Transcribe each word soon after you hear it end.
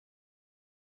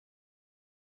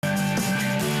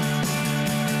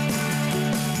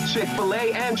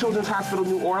Chick-fil-A and Children's Hospital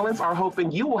New Orleans are hoping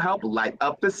you will help light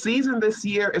up the season this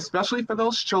year, especially for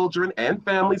those children and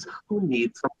families who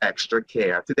need some extra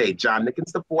care. Today, John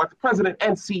Nickens IV, President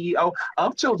and CEO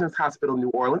of Children's Hospital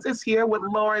New Orleans, is here with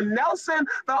Lauren Nelson,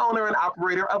 the owner and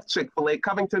operator of Chick-fil-A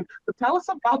Covington, to tell us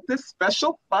about this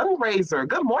special fundraiser.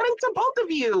 Good morning to both of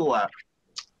you.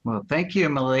 Well, thank you,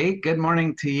 Malik. Good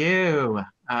morning to you.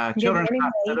 Children's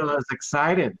Hospital is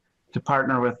excited to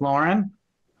partner with Lauren.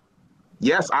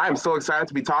 Yes, I am so excited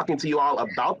to be talking to you all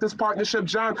about this partnership.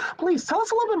 John, please tell us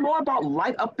a little bit more about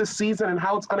Light Up the Season and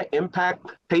how it's going to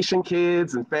impact patient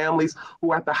kids and families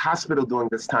who are at the hospital during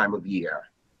this time of year.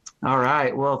 All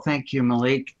right. Well, thank you,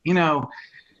 Malik. You know,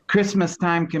 Christmas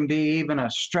time can be even a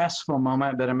stressful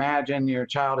moment, but imagine your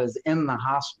child is in the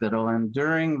hospital, and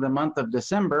during the month of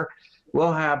December,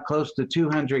 we'll have close to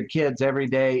 200 kids every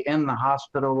day in the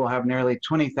hospital. We'll have nearly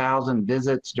 20,000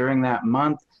 visits during that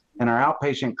month in our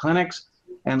outpatient clinics.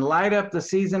 And Light Up the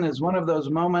Season is one of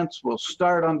those moments. We'll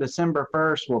start on December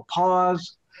 1st. We'll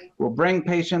pause. We'll bring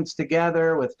patients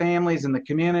together with families in the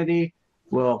community.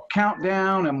 We'll count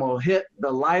down and we'll hit the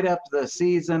Light Up the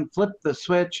Season, flip the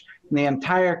switch, and the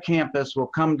entire campus will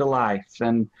come to life.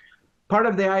 And part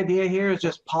of the idea here is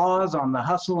just pause on the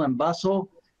hustle and bustle,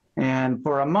 and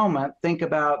for a moment, think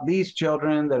about these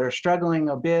children that are struggling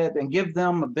a bit and give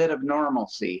them a bit of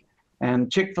normalcy.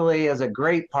 And Chick-fil-A is a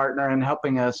great partner in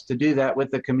helping us to do that with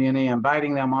the community,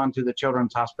 inviting them onto the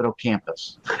Children's Hospital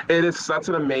campus. It is such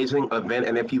an amazing event,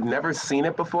 and if you've never seen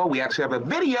it before, we actually have a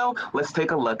video. Let's take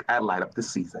a look at Light Up the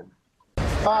Season.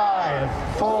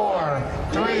 5, 4,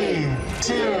 3,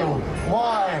 2,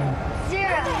 1, 0.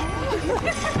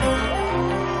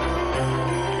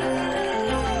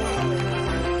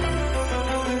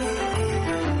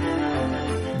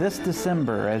 This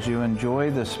December, as you enjoy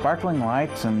the sparkling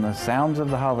lights and the sounds of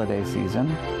the holiday season,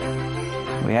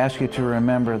 we ask you to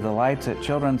remember the lights at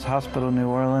Children's Hospital New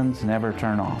Orleans never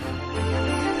turn off.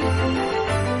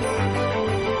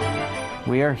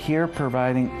 We are here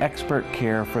providing expert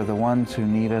care for the ones who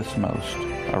need us most,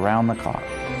 around the clock.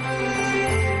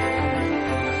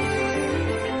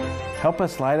 Help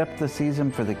us light up the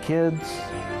season for the kids,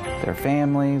 their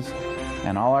families,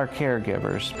 and all our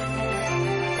caregivers,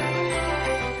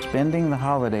 spending the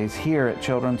holidays here at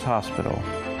Children's Hospital.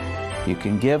 You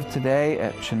can give today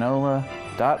at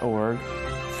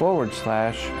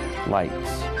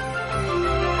chinola.org/lights.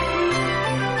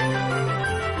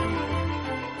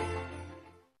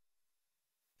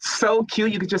 So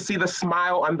cute. You could just see the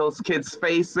smile on those kids'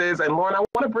 faces. And Lauren, I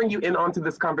want to bring you in onto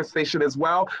this conversation as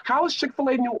well. How is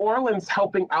Chick-fil-A New Orleans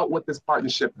helping out with this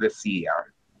partnership this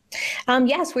year?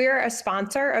 Yes, we are a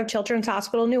sponsor of Children's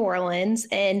Hospital New Orleans,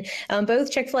 and both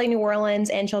Chick-fil-A New Orleans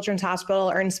and Children's Hospital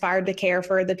are inspired to care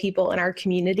for the people in our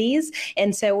communities.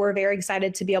 And so we're very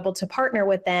excited to be able to partner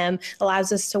with them.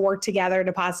 Allows us to work together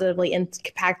to positively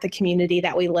impact the community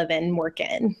that we live and work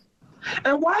in.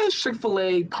 And why is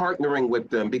Chick-fil-A partnering with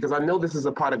them? Because I know this is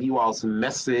a part of you all's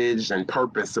message and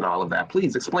purpose and all of that.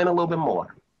 Please explain a little bit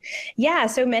more. Yeah,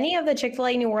 so many of the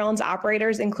Chick-fil-A New Orleans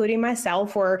operators, including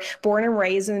myself, were born and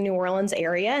raised in the New Orleans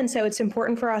area. And so it's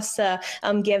important for us to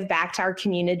give back to our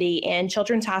community. And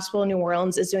Children's Hospital New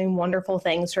Orleans is doing wonderful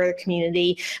things for the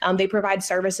community. They provide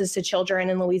services to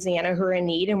children in Louisiana who are in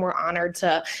need, and we're honored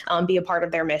to be a part of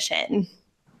their mission.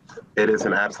 It is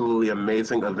an absolutely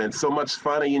amazing event. So much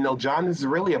fun. And, you know, John, this is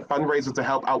really a fundraiser to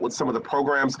help out with some of the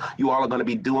programs you all are going to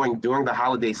be doing during the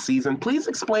holiday season. Please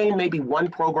explain maybe one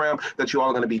program that you all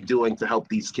are going to be doing to help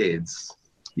these kids.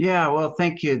 Yeah, well,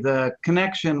 thank you. The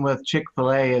connection with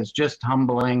Chick-fil-A is just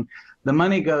humbling. The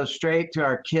money goes straight to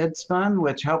our Kids Fund,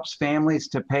 which helps families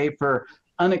to pay for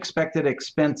unexpected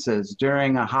expenses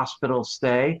during a hospital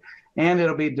stay. And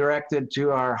it'll be directed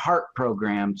to our Heart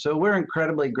program. So we're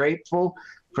incredibly grateful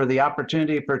for the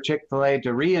opportunity for Chick-fil-A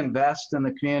to reinvest in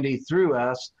the community through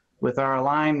us with our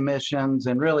aligned missions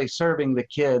and really serving the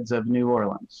kids of New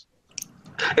Orleans.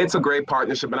 It's a great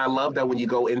partnership, and I love that when you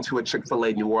go into a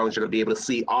Chick-fil-A New Orleans, you're going to be able to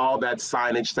see all that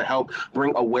signage to help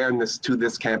bring awareness to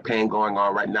this campaign going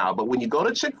on right now. But when you go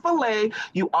to Chick-fil-A,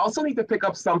 you also need to pick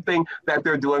up something that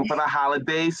they're doing for the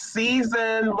holiday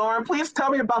season. Lauren, please tell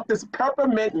me about this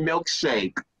peppermint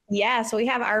milkshake. Yeah, so we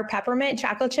have our peppermint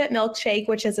chocolate chip milkshake,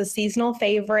 which is a seasonal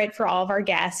favorite for all of our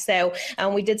guests. So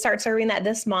we did start serving that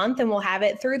this month, and we'll have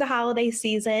it through the holiday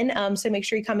season. So make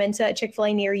sure you come into a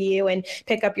Chick-fil-A near you and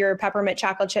pick up your peppermint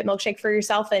chocolate chip milkshake for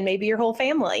yourself and maybe your whole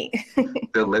family.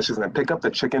 Delicious. And pick up the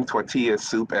chicken tortilla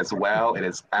soup as well. It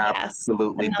is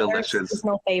absolutely delicious.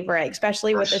 Seasonal favorite,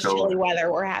 especially with this chilly weather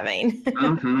we're having.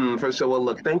 For sure. Well,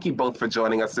 look, thank you both for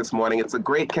joining us this morning. It's a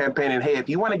great campaign. And hey, if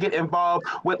you want to get involved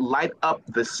with Light Up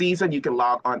the season. You can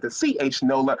log on to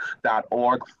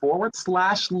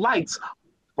chnola.org/lights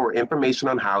for information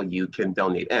on how you can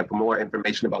donate. And for more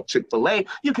information about Chick-fil-A,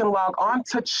 you can log on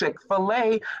to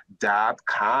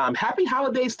chickfila.com. Happy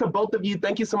holidays to both of you.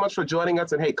 Thank you so much for joining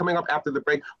us. And hey, coming up after the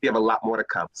break, we have a lot more to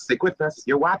come. Stick with us.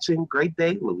 You're watching Great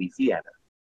Day, Louisiana.